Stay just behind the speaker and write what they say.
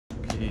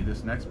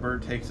this next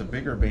bird takes a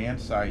bigger band,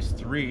 size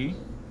 3.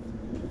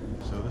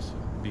 So this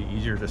will be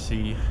easier to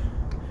see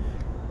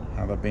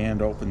how the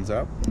band opens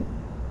up.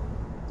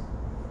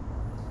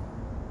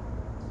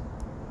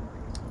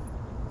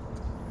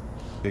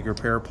 Bigger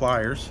pair of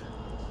pliers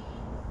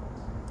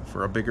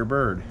for a bigger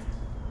bird.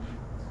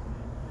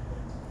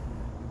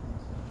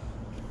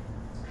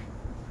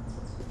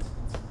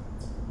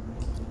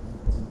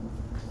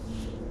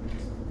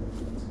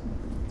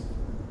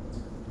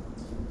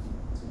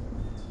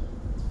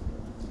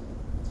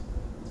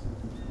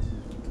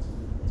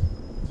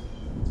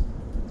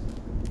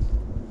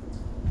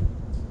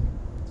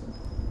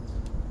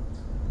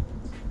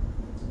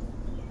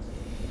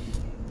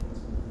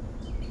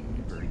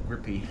 Very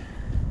grippy.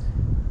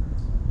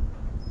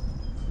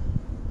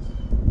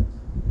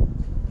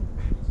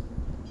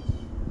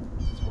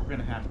 We're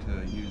going to have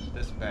to use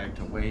this bag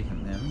to weigh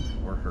him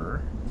in, or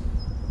her.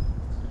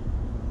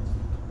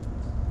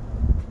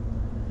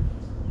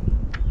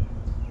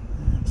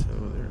 And so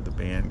there the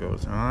band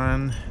goes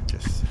on,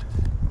 just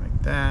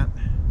like that.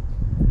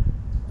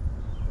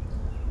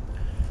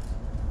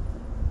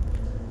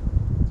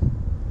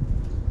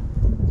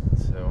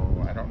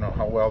 So I don't know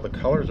how well the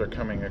colors are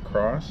coming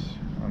across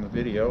on the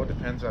video. It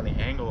depends on the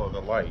angle of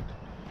the light.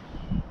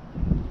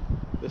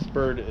 This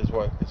bird is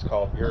what is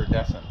called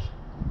iridescent.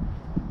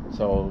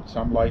 So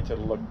some lights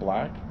it'll look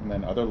black, and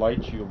then other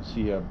lights you'll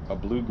see a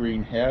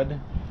blue-green head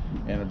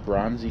and a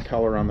bronzy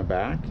color on the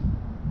back.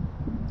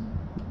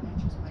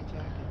 Matches my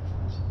jacket.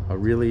 A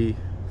really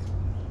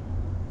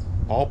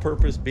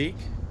all-purpose beak.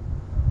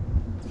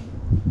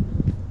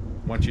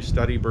 Once you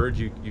study birds,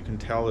 you can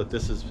tell that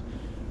this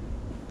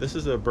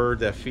is a bird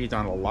that feeds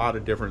on a lot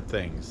of different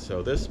things.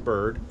 So this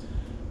bird,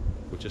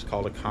 which is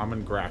called a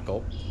common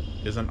grackle,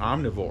 is an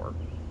omnivore.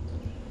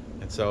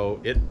 And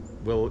so it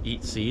will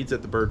eat seeds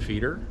at the bird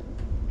feeder.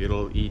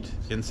 It'll eat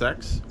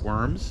insects,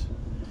 worms.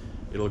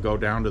 It'll go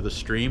down to the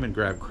stream and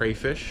grab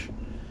crayfish.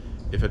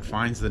 If it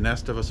finds the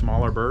nest of a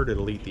smaller bird,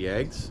 it'll eat the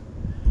eggs.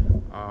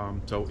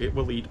 So it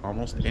will eat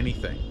almost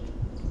anything.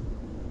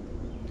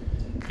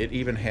 It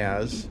even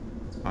has,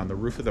 on the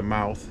roof of the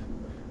mouth,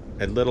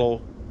 a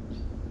little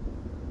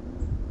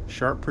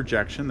sharp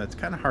projection that's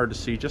kind of hard to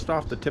see, just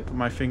off the tip of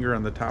my finger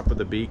on the top of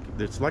the beak.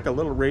 It's like a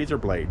little razor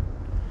blade.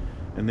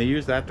 And they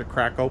use that to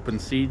crack open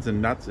seeds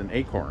and nuts and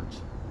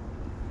acorns.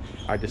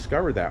 I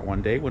discovered that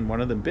one day when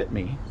one of them bit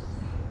me,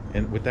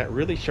 and with that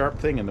really sharp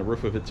thing in the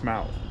roof of its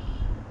mouth.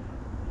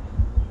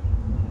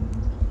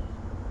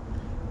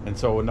 And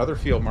so another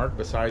field mark,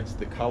 besides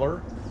the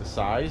color, the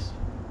size,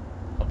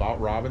 about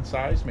robin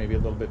size, maybe a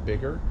little bit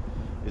bigger,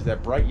 is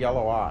that bright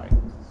yellow eye.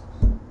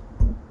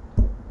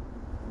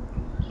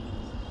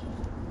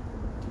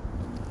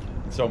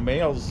 So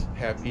males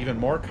have even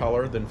more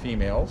color than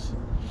females.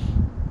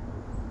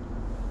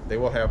 They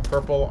will have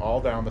purple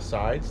all down the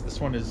sides. This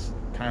one is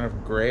kind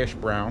of grayish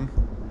brown.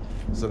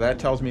 So that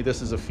tells me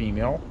this is a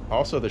female.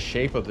 Also, the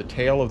shape of the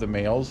tail of the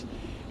males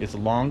is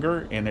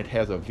longer, and it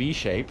has a V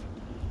shape,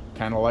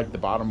 kind of like the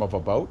bottom of a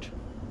boat.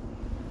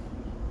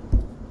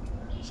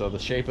 So the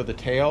shape of the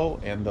tail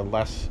and the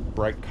less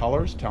bright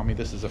colors tell me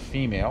this is a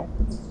female.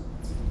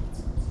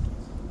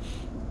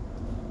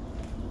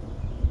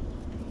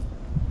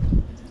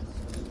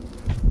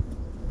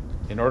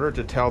 In order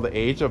to tell the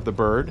age of the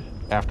bird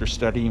after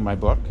studying my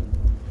book,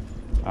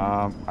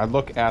 I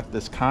look at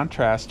this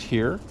contrast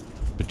here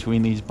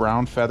between these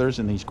brown feathers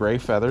and these gray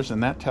feathers,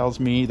 and that tells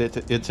me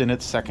that it's in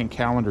its second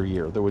calendar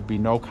year. There would be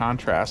no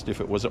contrast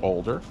if it was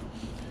older.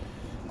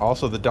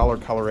 Also, the duller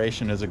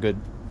coloration is a good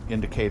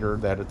indicator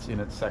that it's in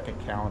its second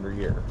calendar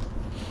year.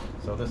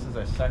 So this is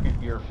a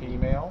second year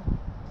female.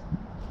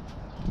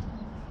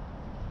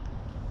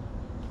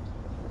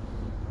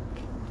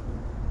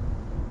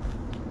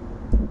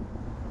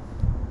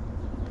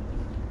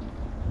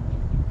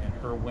 And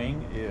her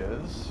wing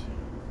is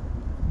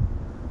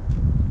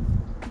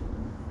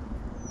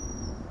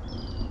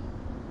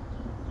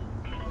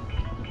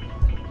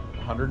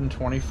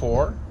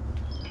 124.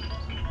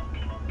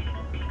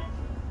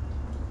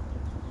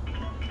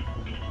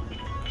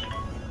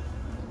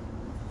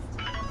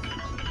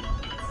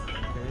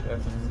 Okay,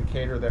 that's an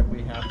indicator that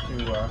we have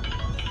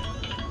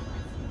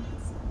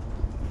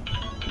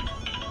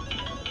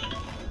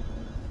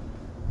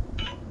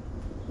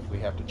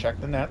to check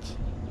the nets.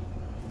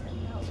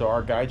 So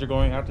our guides are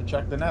going out to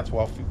check the nets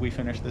while we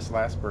finish this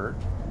last bird.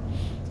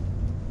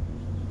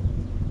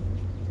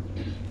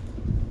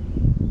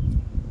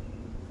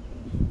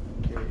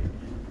 Okay,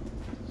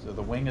 so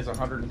the wing is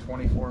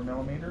 124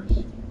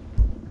 millimeters.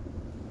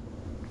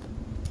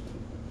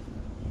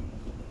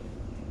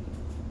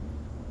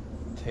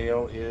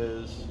 Tail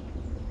is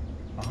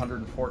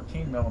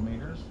 114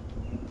 millimeters.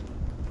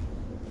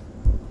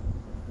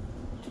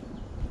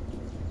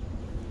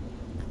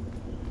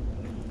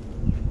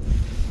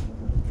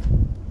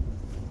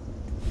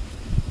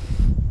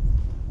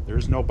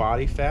 There's no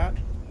body fat,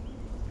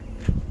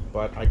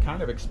 but I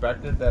kind of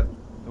expected that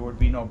there would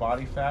be no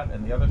body fat,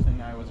 and the other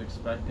thing I was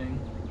expecting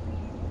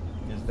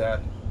is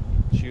that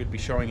she would be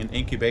showing an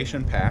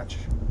incubation patch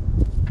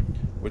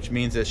which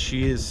means that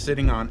she is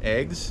sitting on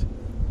eggs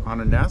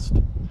on a nest.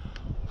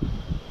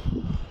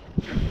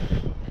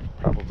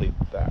 Probably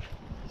that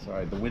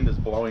side. The wind is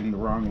blowing the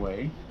wrong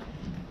way.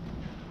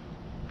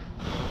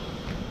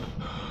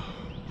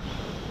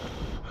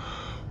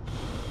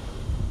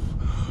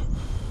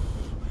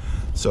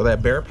 So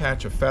that bare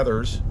patch of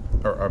feathers,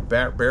 or a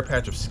bare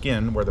patch of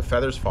skin where the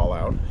feathers fall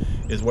out,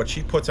 is what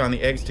she puts on the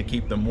eggs to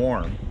keep them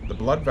warm. The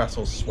blood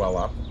vessels swell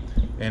up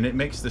and it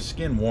makes the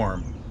skin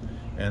warm,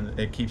 and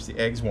it keeps the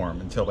eggs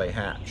warm until they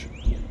hatch.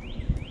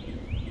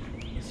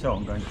 So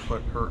I'm going to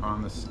put her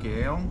on the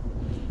scale.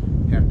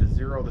 Have to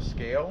zero the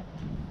scale.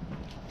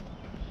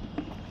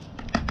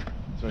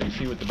 So you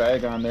see with the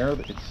bag on there,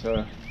 it's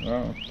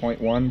 0.1,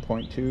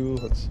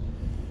 0.2. Let's.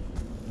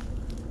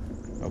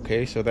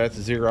 Okay, so that's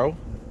 0.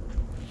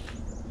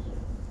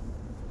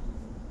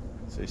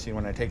 So you see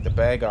when I take the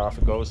bag off,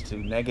 it goes to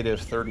negative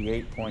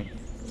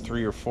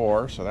 38.3 or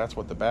 4. So that's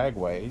what the bag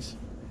weighs.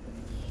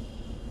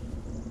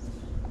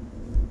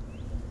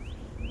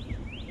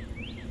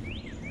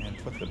 And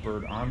put the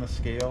bird on the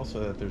scale so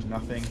that there's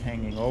nothing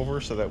hanging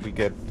over, so that we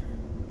get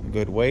a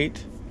good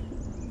weight.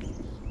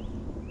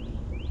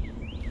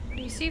 What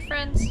do you see,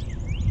 friends?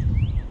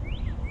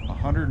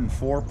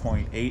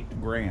 104.8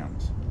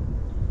 grams.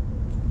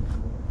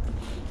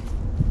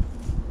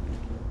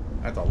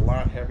 That's a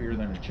lot heavier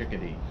than a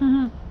chickadee.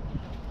 Mm-hmm.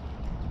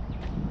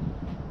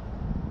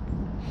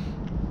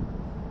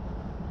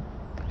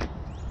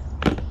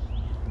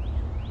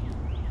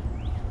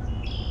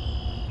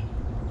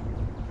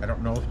 I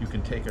don't know if you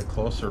can take a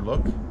closer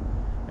look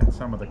at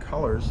some of the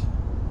colors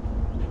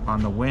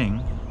on the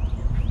wing.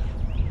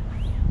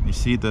 You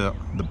see the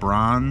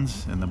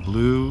bronze and the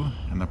blue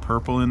and the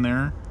purple in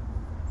there.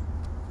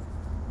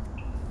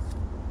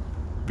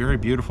 Very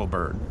beautiful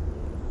bird.